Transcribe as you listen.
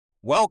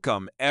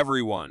Welcome,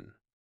 everyone!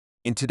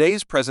 In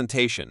today's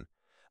presentation,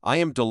 I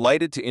am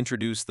delighted to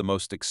introduce the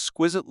most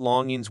exquisite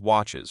longines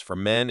watches for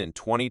men in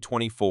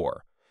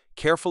 2024,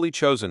 carefully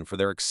chosen for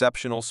their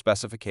exceptional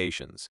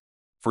specifications.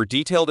 For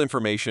detailed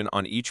information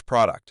on each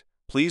product,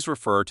 please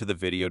refer to the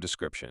video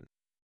description.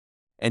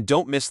 And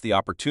don't miss the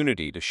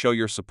opportunity to show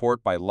your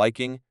support by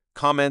liking,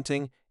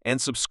 commenting,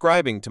 and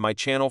subscribing to my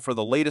channel for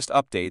the latest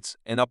updates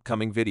and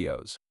upcoming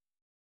videos.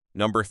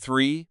 Number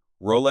 3.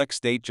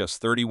 Rolex Date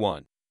Just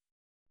 31.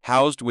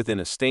 Housed within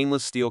a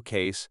stainless steel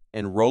case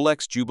and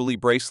Rolex Jubilee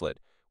bracelet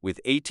with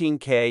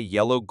 18K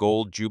yellow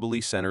gold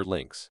Jubilee center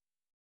links.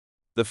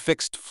 The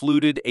fixed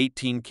fluted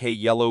 18K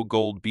yellow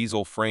gold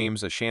bezel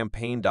frames a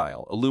champagne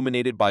dial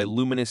illuminated by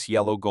luminous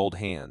yellow gold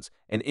hands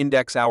and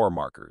index hour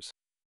markers.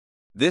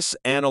 This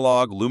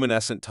analog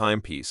luminescent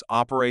timepiece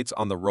operates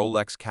on the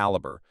Rolex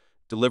caliber,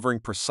 delivering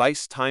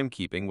precise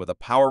timekeeping with a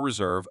power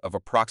reserve of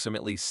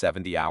approximately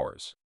 70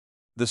 hours.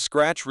 The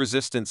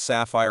scratch-resistant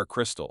sapphire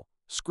crystal,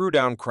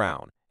 screw-down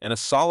crown, and a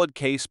solid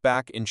case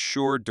back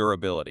ensure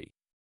durability.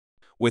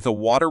 With a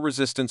water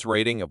resistance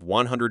rating of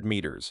 100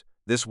 meters,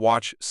 this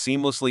watch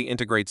seamlessly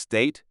integrates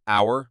date,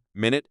 hour,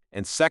 minute,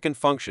 and second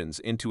functions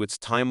into its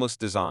timeless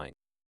design.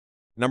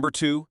 Number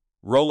 2.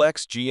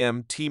 Rolex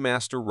GMT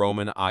Master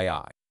Roman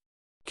II.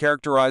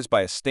 Characterized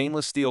by a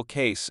stainless steel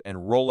case and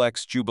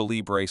Rolex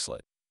Jubilee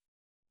bracelet.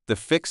 The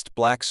fixed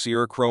black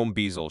Cerachrome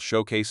bezel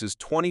showcases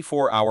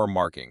 24-hour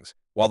markings,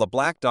 while the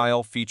black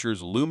dial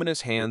features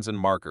luminous hands and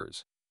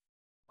markers.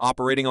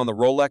 Operating on the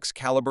Rolex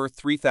caliber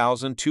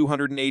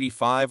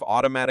 3285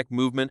 automatic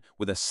movement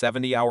with a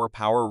 70-hour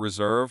power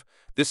reserve,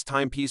 this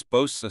timepiece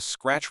boasts a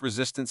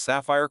scratch-resistant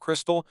sapphire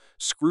crystal,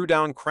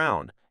 screw-down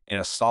crown, and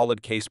a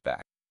solid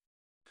caseback.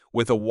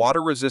 With a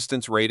water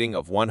resistance rating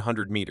of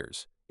 100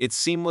 meters, it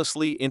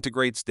seamlessly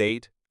integrates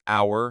date,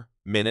 hour,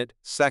 minute,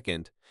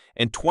 second,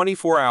 and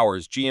 24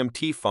 hours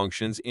GMT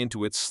functions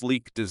into its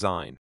sleek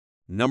design.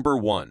 Number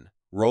 1.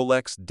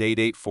 Rolex Day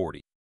Date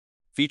 40.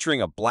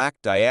 Featuring a black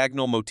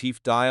diagonal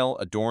motif dial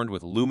adorned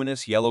with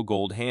luminous yellow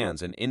gold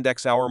hands and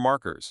index hour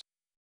markers.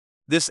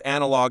 This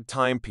analog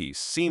timepiece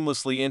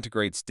seamlessly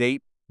integrates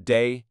date,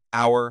 day,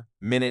 hour,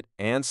 minute,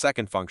 and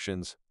second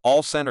functions,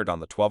 all centered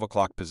on the 12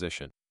 o'clock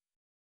position.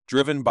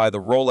 Driven by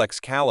the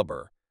Rolex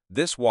caliber,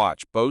 this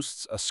watch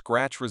boasts a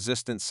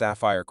scratch-resistant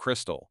sapphire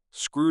crystal,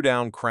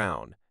 screw-down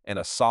crown, and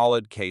a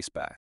solid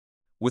caseback.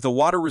 With a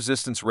water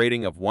resistance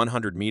rating of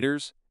 100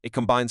 meters, it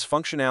combines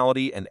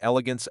functionality and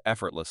elegance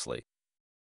effortlessly.